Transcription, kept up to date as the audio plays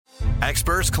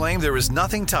Experts claim there is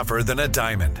nothing tougher than a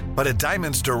diamond. But at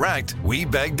Diamonds Direct, we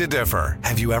beg to differ.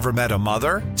 Have you ever met a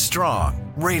mother?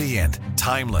 Strong, radiant,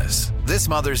 timeless. This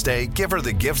Mother's Day, give her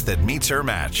the gift that meets her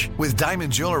match. With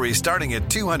diamond jewelry starting at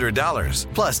 $200.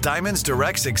 Plus Diamonds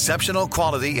Direct's exceptional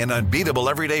quality and unbeatable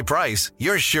everyday price,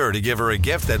 you're sure to give her a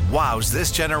gift that wows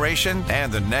this generation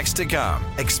and the next to come.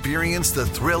 Experience the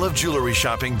thrill of jewelry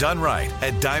shopping done right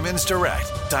at Diamonds Direct.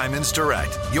 Diamonds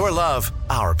Direct. Your love,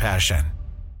 our passion.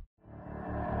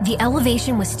 The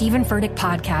Elevation with Stephen Furtick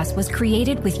podcast was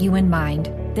created with you in mind.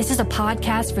 This is a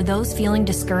podcast for those feeling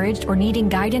discouraged or needing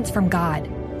guidance from God.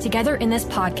 Together in this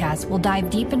podcast, we'll dive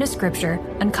deep into Scripture,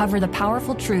 uncover the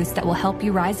powerful truths that will help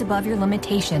you rise above your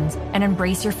limitations and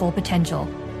embrace your full potential.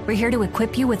 We're here to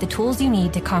equip you with the tools you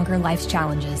need to conquer life's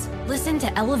challenges. Listen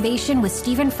to Elevation with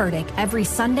Stephen Furtick every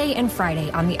Sunday and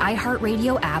Friday on the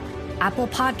iHeartRadio app, Apple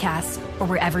Podcasts, or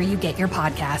wherever you get your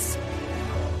podcasts.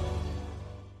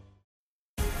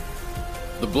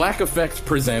 The Black Effect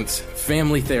presents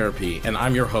Family Therapy, and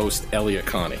I'm your host, Elliot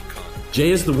Connie. Jay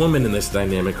is the woman in this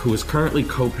dynamic who is currently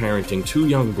co-parenting 2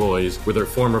 young boys with her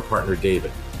former partner,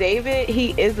 David. David,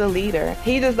 he is a leader.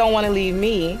 He just don't want to leave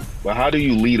me. But how do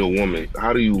you lead a woman?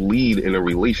 How do you lead in a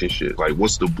relationship? Like,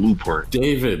 what's the blueprint?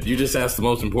 David, you just asked the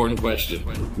most important question.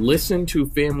 Listen to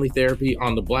Family Therapy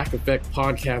on the Black Effect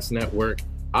Podcast Network,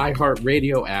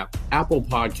 iHeartRadio app, Apple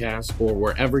Podcasts, or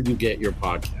wherever you get your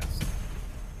podcasts.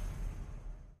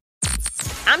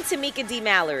 I'm Tamika D.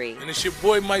 Mallory. And it's your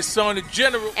boy, my son, the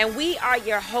General. And we are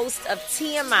your hosts of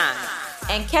TMI.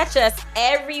 And catch us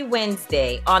every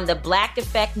Wednesday on the Black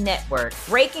Effect Network,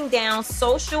 breaking down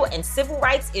social and civil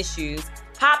rights issues,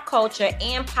 pop culture,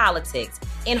 and politics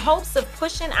in hopes of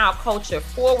pushing our culture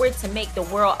forward to make the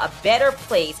world a better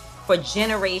place for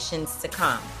generations to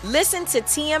come. Listen to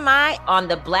TMI on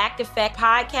the Black Effect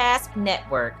Podcast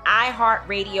Network,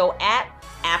 iHeartRadio app,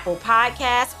 Apple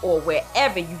Podcasts, or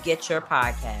wherever you get your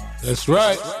podcasts. That's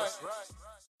right.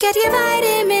 Get your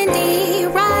vitamin D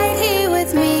right here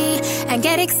with me and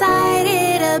get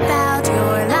excited about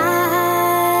your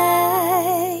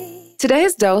life.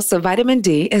 Today's dose of vitamin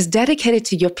D is dedicated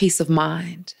to your peace of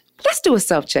mind. Let's do a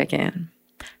self-check-in.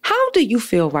 How do you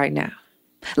feel right now?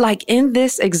 Like in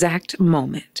this exact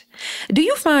moment. Do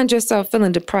you find yourself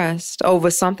feeling depressed over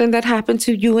something that happened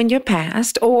to you in your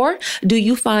past? Or do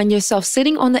you find yourself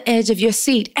sitting on the edge of your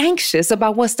seat, anxious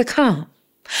about what's to come?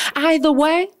 Either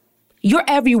way, you're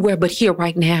everywhere but here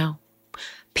right now.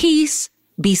 Peace,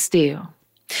 be still.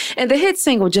 In the hit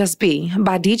single Just Be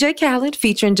by DJ Khaled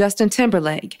featuring Justin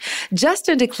Timberlake,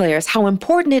 Justin declares how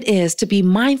important it is to be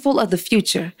mindful of the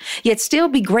future, yet still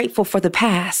be grateful for the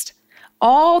past,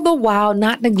 all the while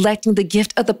not neglecting the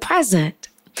gift of the present.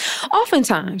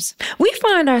 Oftentimes, we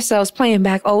find ourselves playing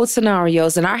back old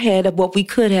scenarios in our head of what we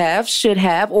could have, should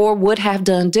have, or would have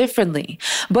done differently.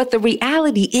 But the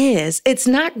reality is, it's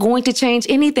not going to change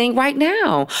anything right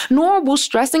now, nor will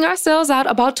stressing ourselves out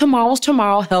about tomorrow's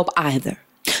tomorrow help either.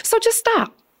 So just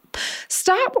stop.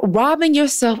 Stop robbing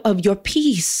yourself of your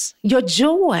peace, your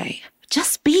joy.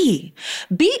 Just be.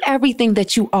 Be everything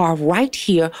that you are right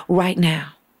here, right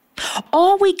now.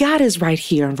 All we got is right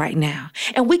here and right now,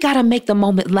 and we got to make the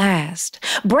moment last.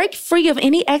 Break free of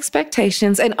any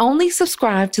expectations and only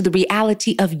subscribe to the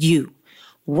reality of you,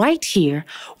 right here,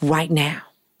 right now.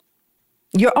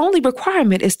 Your only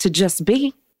requirement is to just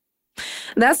be.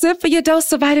 That's it for your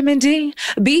dose of vitamin D.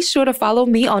 Be sure to follow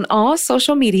me on all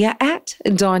social media at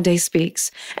Dawn Day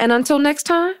Speaks. And until next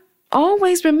time,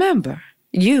 always remember,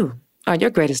 you are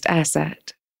your greatest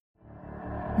asset.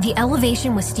 The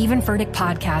Elevation with Stephen Furtick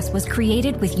podcast was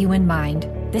created with you in mind.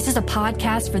 This is a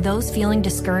podcast for those feeling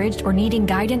discouraged or needing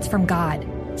guidance from God.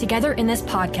 Together in this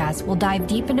podcast, we'll dive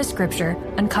deep into Scripture,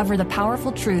 uncover the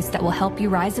powerful truths that will help you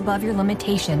rise above your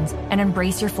limitations and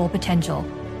embrace your full potential.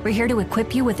 We're here to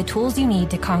equip you with the tools you need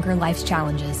to conquer life's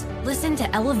challenges. Listen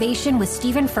to Elevation with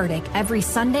Stephen Furtick every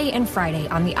Sunday and Friday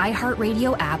on the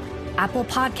iHeartRadio app, Apple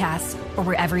Podcasts, or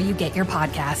wherever you get your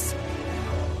podcasts.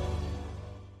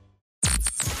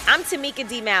 I'm Tamika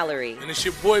D. Mallory. And it's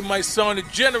your boy, my son, the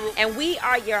General. And we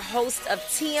are your hosts of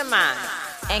TMI.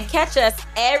 And catch us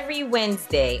every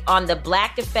Wednesday on the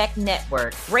Black Effect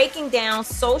Network, breaking down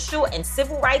social and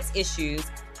civil rights issues,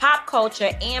 pop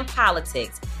culture, and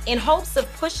politics in hopes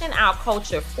of pushing our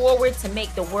culture forward to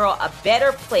make the world a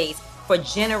better place for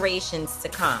generations to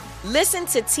come. Listen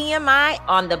to TMI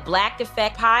on the Black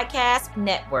Effect Podcast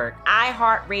Network,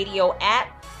 iHeartRadio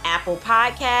app, Apple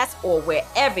Podcasts, or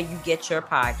wherever you get your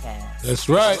podcasts. That's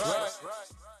right.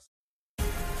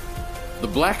 The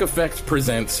Black Effect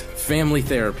presents Family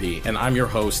Therapy, and I'm your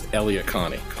host, Elliot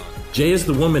Connie. Jay is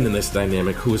the woman in this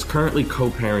dynamic who is currently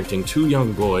co-parenting 2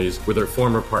 young boys with her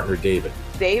former partner, David.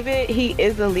 David, he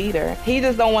is a leader. He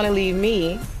just don't want to leave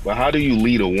me. But how do you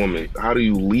lead a woman? How do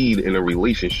you lead in a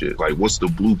relationship? Like, what's the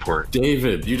blueprint?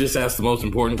 David, you just asked the most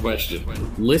important question.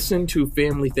 Listen to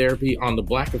Family Therapy on the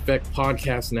Black Effect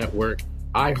Podcast Network,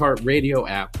 iHeartRadio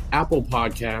app, Apple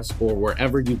Podcasts, or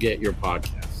wherever you get your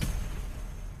podcasts.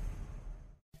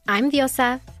 I'm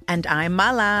Diosa. And I'm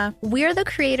Mala. We're the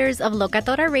creators of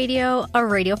Locatora Radio, a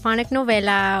radiophonic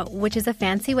novela, which is a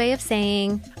fancy way of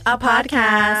saying a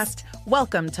podcast.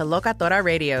 Welcome to Locatora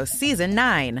Radio Season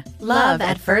 9, Love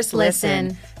at First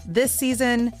Listen. This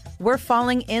season, we're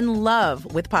falling in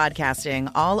love with podcasting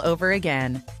all over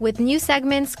again. With new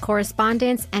segments,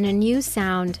 correspondence, and a new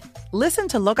sound. Listen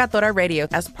to Locatora Radio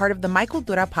as part of the My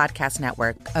Cultura Podcast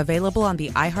Network, available on the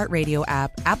iHeartRadio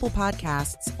app, Apple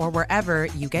Podcasts, or wherever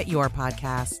you get your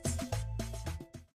podcasts.